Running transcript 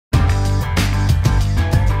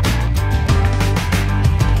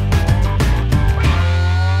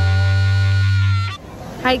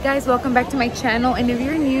Hi guys, welcome back to my channel, and if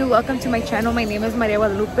you're new, welcome to my channel. My name is Maria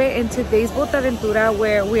Guadalupe, and today's BotaVentura,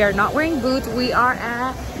 where we are not wearing boots, we are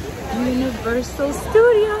at Universal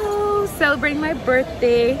Studios celebrating my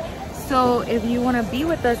birthday. So if you want to be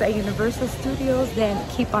with us at Universal Studios, then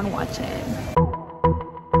keep on watching.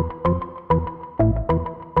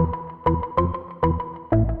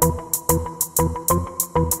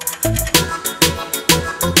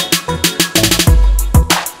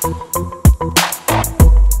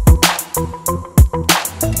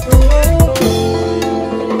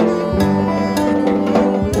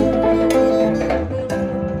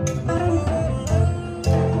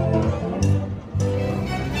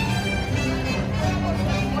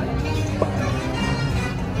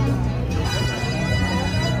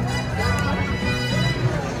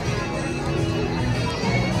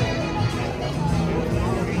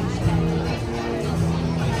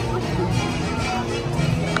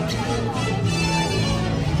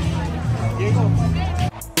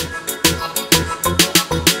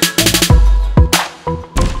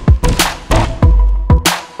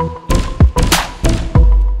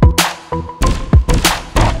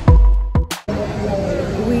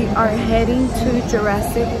 Are heading to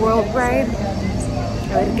Jurassic World ride.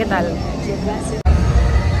 A ver qué tal.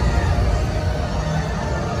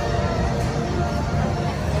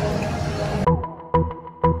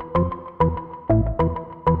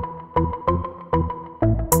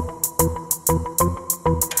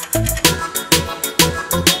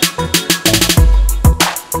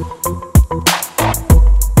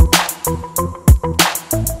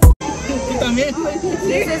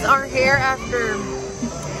 This is our hair after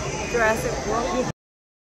Jurassic World.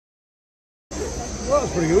 Well,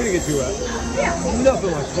 it's pretty good. What do you get to at? Yeah.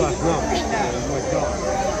 Nothing like Splash Mountain. Oh my God.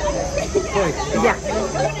 Yeah.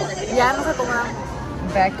 Ya nos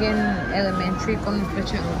acomodamos. Back in elementary con nuestra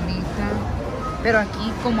chabolita. Pero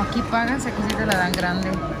aquí, como aquí pagas, aquí sí te la dan grande.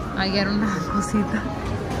 Ahí era una cosita.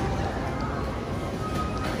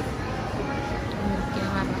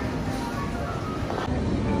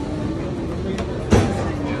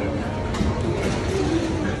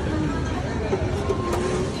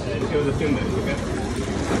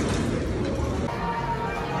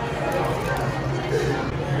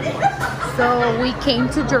 So we came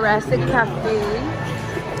to Jurassic Cafe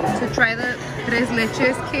to try the Tres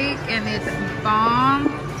Leches cake, and it's bomb.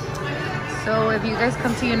 So if you guys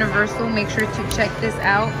come to Universal, make sure to check this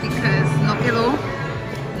out because no quedó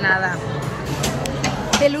nada.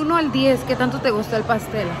 Del 1 al 10, ¿qué tanto te gustó el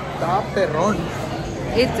pastel? Está perrón.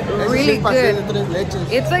 It's really good.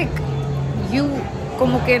 It's like you,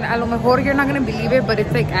 como que a lo mejor you're not gonna believe it, but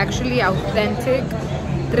it's like actually authentic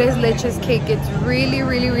Tres Leches cake. It's really,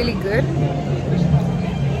 really, really good.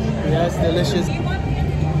 Yeah, it's delicious.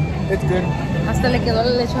 It's good. Hasta le quedó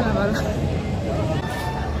la leche a la barba.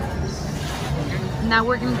 Now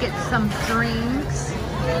we're gonna get some drinks.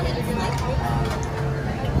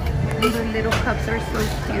 And the little cups are so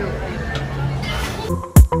cute.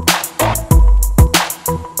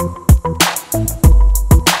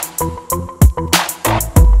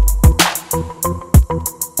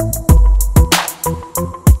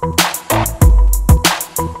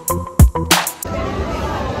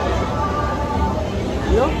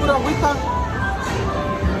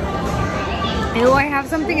 Ew, I have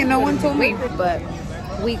something and no one told me, but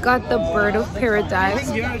we got the bird of paradise,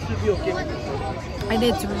 and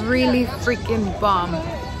it's really freaking bomb.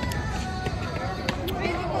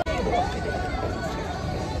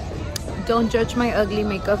 Don't judge my ugly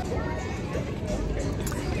makeup.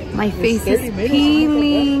 My face is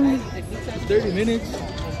peeling. 30 minutes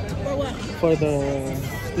for the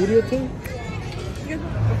studio tour.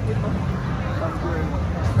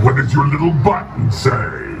 What does your little button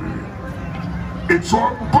say? It's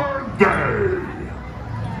our birthday!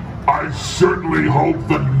 I certainly hope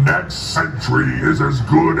the next century is as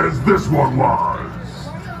good as this one was.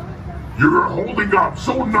 You're holding up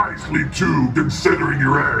so nicely too, considering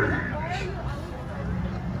your age.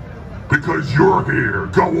 Because you're here,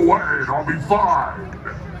 go away and I'll be fine.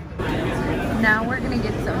 Now we're gonna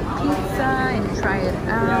get some pizza and try it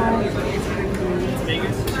out.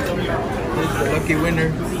 The lucky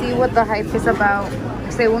winner. See what the hype is about.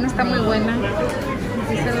 Según está muy buena.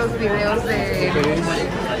 Dicen los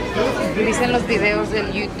videos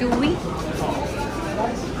del YouTube.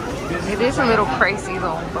 It is a little pricey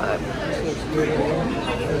though, but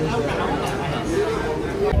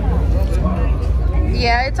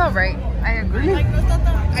yeah, it's alright. I agree.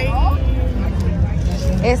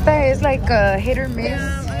 Esta is like a hit or miss.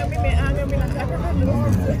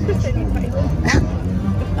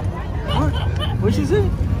 What? What'd she say?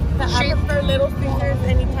 I prefer little fingers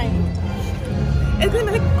anytime. Es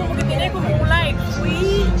que como que tiene como un like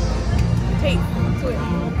sweet taste to it.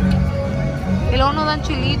 Y luego no dan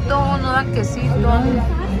chilito, no dan quesito.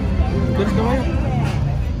 ¿Quieres que vaya?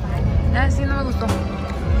 Sí, no me gustó.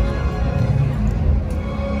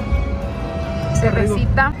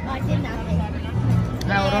 Cervecita.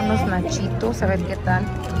 Ahora unos nachitos, a ver qué tal.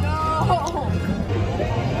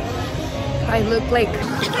 I look like...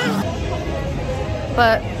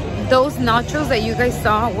 But those nachos that you guys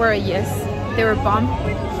saw were a yes. They were bomb.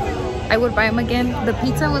 I would buy them again. The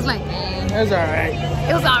pizza was like... It was alright.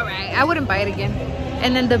 It was alright. I wouldn't buy it again.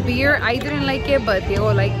 And then the beer, I didn't like it, but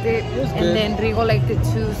Diego liked it. And then Rigo liked it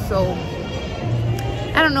too, so...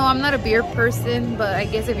 I don't know, I'm not a beer person, but I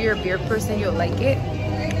guess if you're a beer person, you'll like it.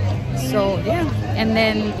 So, yeah. And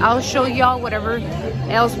then I'll show y'all whatever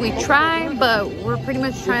else we try, but we're pretty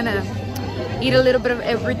much trying to eat a little bit of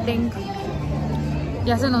everything.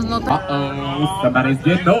 Ya se nos nota. Uh-oh, somebody's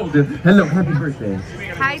getting older. Hello, happy birthday.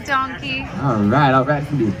 Hi, Donkey. All right.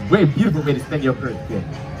 It's a very beautiful way to spend your birthday.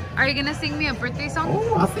 Are you gonna sing me a birthday song?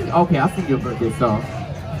 Oh, I'll sing your birthday song.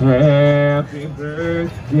 Happy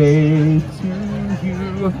birthday to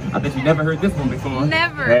you. I bet you never heard this one before.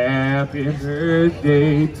 Never. Happy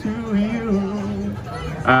birthday to you.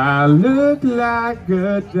 I look like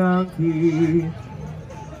a donkey,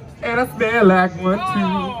 and I smell like one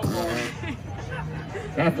too.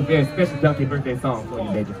 That's a very special donkey birthday song for you,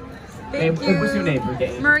 baby. Thank Hey, you. what's your name,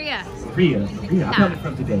 birthday? Maria. Maria. I'm coming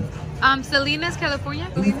from today. Salinas, California.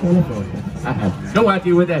 California. I have no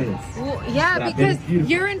idea what that is. Well, yeah, But I bet because it's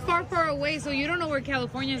beautiful. you're in far away, so you don't know where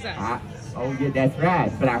California's at. Oh yeah, that's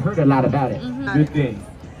right. But I heard a lot about it. Good things.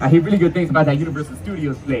 I hear really good things about that Universal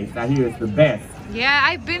Studios place. I hear it's the best. Yeah,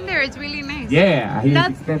 I've been there. It's really nice. Yeah, I hear it's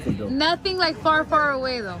expensive though. Nothing like far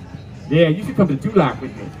away though. Yeah, you should come to Tulak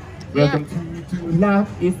with me. Welcome to Tulak,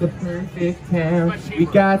 it's the perfect town. We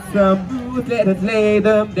got some rules, let us lay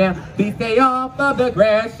them down. Please stay off of the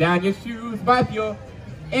grass, shine your shoes, wipe your...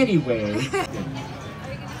 Anyway.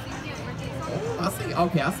 I'll sing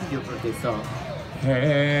your birthday song.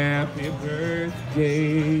 Happy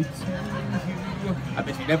birthday to you. I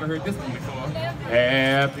bet you never heard this one before.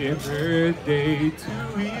 Happy birthday to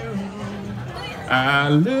you. I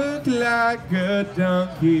look like a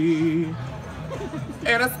donkey,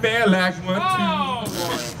 and I smell like one too.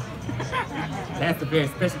 That's a very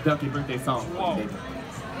special donkey birthday song for you, baby.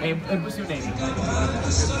 Hey, what's your name?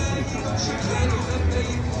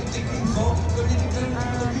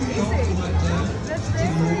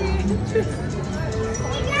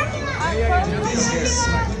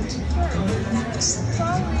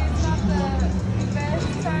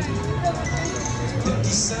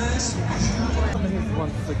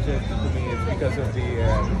 One suggested to me is because of the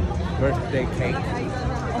birthday cake.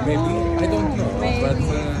 Maybe, I don't know,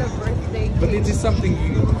 but it is something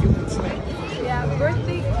you would say. Yeah,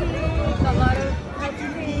 birthday cake, a lot of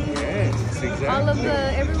cupcakes. Yes, exactly. All of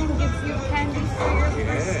everyone gives you candy for your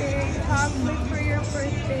birthday, chocolate for your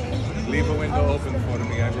birthday. Leave a window open for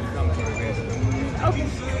me, I will come for it. Okay.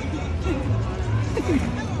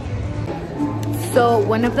 So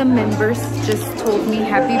one of the members just told me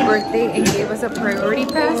happy birthday and gave us a priority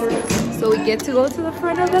pass. So we get to go to the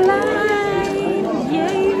front of the line.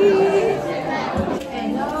 Yay!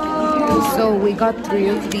 So we got 3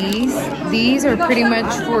 of these. These are pretty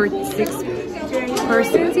much for 6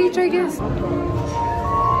 persons each, I guess.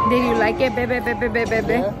 Did you like it, baby?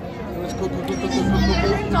 Yeah.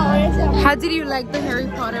 How did you like the Harry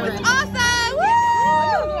Potter? Awesome!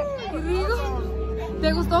 Woo!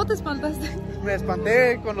 ¿Te gustó o te espantaste? Me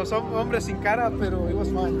espanté con los hombres sin cara, pero it was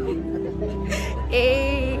fun.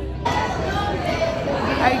 Hey.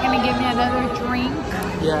 Are you gonna give me another drink?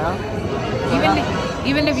 Yeah.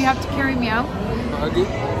 Even if you have to carry me out?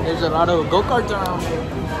 There's a lot of go-karts around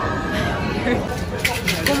here.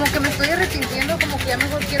 Como que me estoy arrepintiendo, como que ya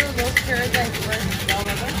mejor quiero 2 Paradise first.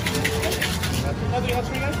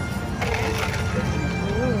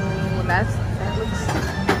 Ooh, that looks...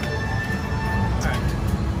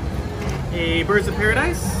 A Birds of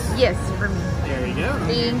Paradise? Yes, for me. There you go.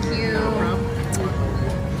 Thank you. No problem.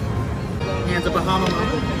 And the Bahama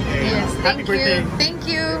Mama. Yes, Happy thank you. birthday. Thank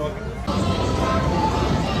you.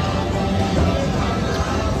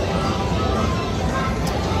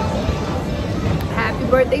 Happy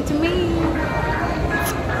birthday to me.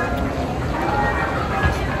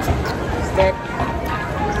 Step.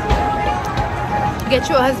 Get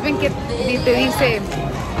your husband que te dice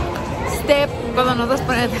step cuando no estás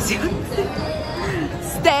poniendo atención.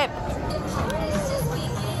 Step.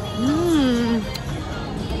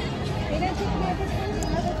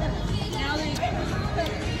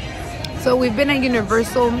 So we've been at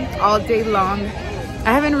Universal all day long.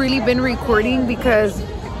 I haven't really been recording because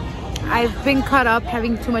I've been caught up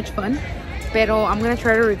having too much fun. Pero I'm gonna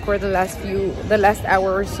try to record the last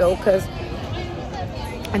hour or so because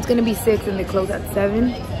it's gonna be 6 and they close at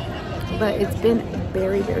 7. But it's been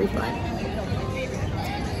very, very fun.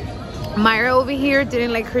 Myra over here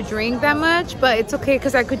didn't like her drink that much, but it's okay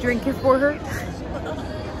because I could drink it for her.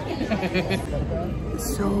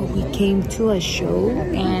 So we came to a show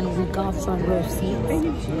and we got front row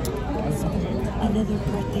seats. Another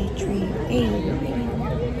birthday treat. Hey.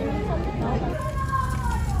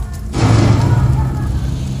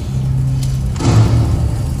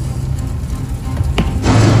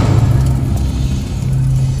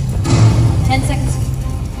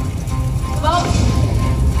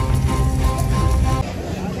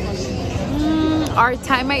 Our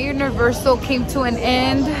time at Universal came to an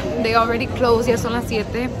end. They already closed, ya son las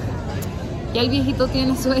 7. Ya el viejito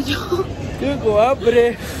tiene sueño. Tengo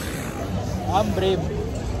hambre. Hambre.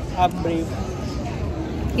 Hambre.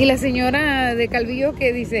 Y la señora de Calvillo,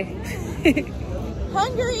 ¿qué dice?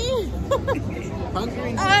 Hungry.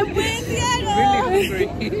 Hungry? I'm with you. Really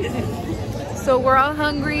hungry. So we're all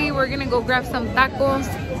hungry. We're gonna go grab some tacos.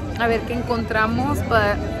 A ver qué encontramos.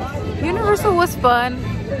 But Universal was fun.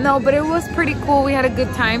 No, but it was pretty cool. We had a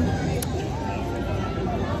good time.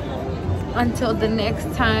 Until the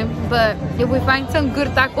next time. But if we find some good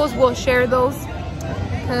tacos, we'll share those.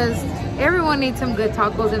 Because everyone needs some good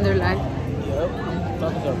tacos in their life. Yep.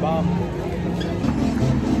 Tacos are bomb.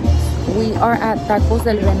 We are at Tacos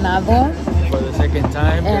del Venado. For the second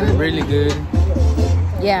time, they're And- really good.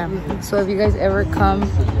 Yeah, so if you guys ever come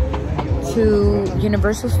to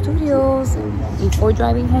Universal Studios before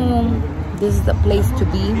driving home, this is the place to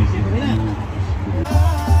be.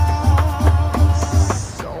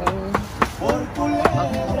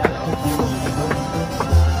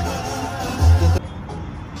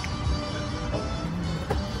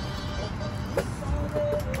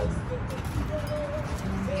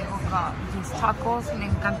 These tacos, le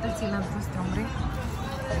encanta el cilantro a este hombre.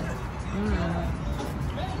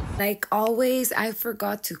 Like always, I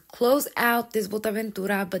forgot to close out this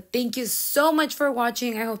BotaVentura, but thank you so much for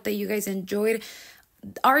watching. I hope that you guys enjoyed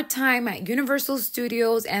our time at Universal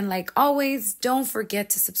Studios, and like always, don't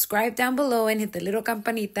forget to subscribe down below and hit the little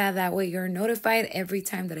campanita. That way you're notified every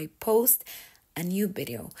time that I post a new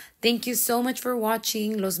video. Thank you so much for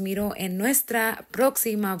watching. Los miro en nuestra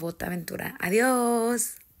próxima BotaVentura.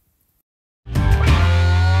 Adiós.